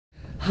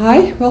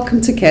Hi,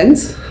 welcome to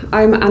Kent.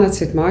 I'm Anna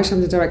Titmarsh.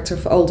 I'm the Director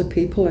of Older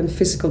People and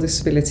Physical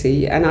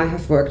Disability, and I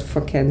have worked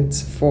for Kent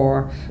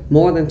for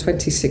more than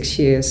 26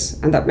 years.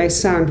 And that may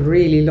sound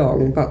really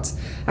long, but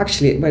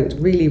actually it went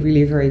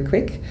really very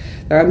quick.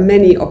 There are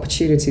many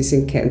opportunities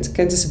in Kent.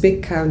 Kent is a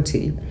big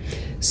county,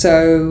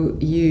 so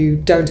you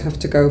don't have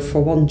to go for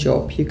one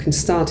job. You can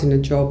start in a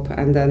job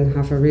and then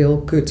have a real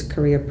good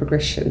career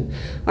progression.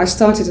 I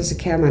started as a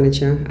care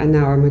manager and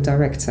now I'm a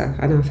director,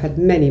 and I've had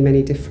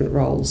many different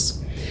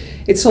roles.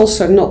 It's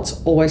also not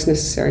always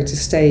necessary to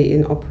stay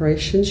in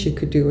operations. You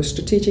could do a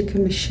strategic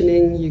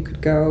commissioning, you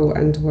could go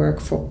and work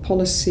for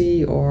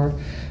policy or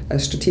a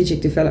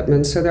strategic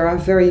development, so there are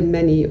very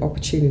many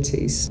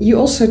opportunities. You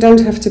also don't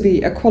have to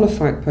be a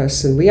qualified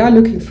person. We are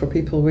looking for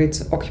people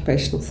with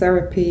occupational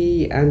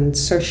therapy and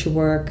social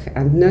work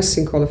and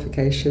nursing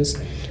qualifications.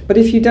 But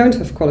if you don't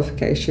have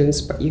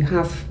qualifications, but you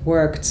have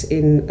worked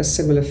in a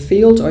similar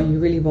field, or you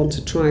really want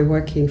to try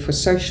working for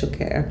social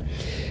care,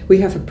 we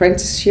have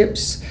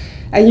apprenticeships.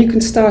 And you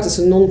can start as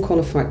a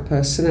non-qualified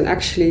person, and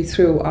actually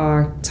through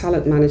our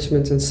talent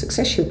management and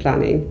succession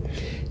planning,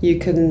 you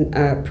can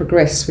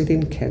progress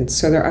within Kent.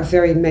 So there are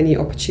very many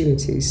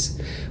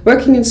opportunities.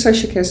 Working in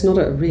social care is not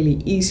a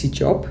really easy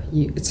job.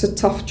 It's a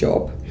tough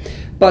job.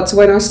 But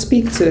when I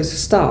speak to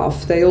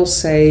staff, they all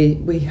say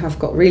we have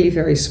got really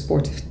very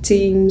supportive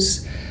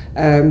teams.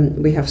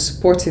 We have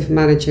supportive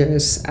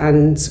managers,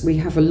 and we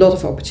have a lot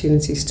of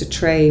opportunities to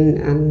train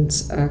and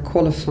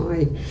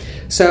qualify.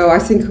 So I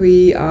think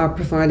we are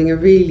providing a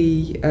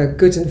really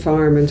good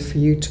environment for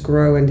you to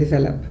grow and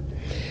develop.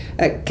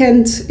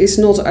 Kent is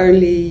not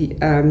only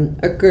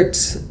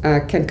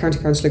Kent County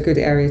Council, a good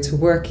area to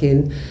work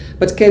in,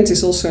 but Kent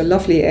is also a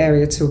lovely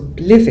area to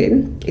live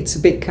in. It's a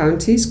big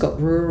county, it's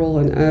got rural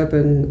and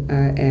urban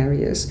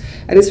areas,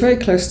 and it's very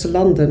close to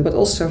London, but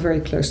also very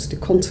close to the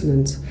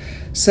continent.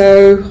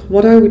 So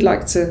what I would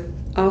like to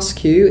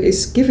ask you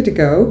is give it a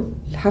go,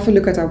 have a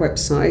look at our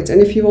website,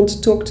 and if you want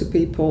to talk to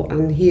people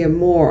and hear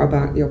more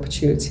about the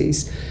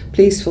opportunities,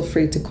 please feel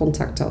free to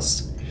contact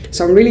us.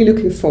 So I'm really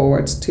looking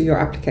forward to your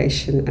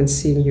application and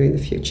seeing you in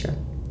the future.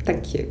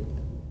 Thank you.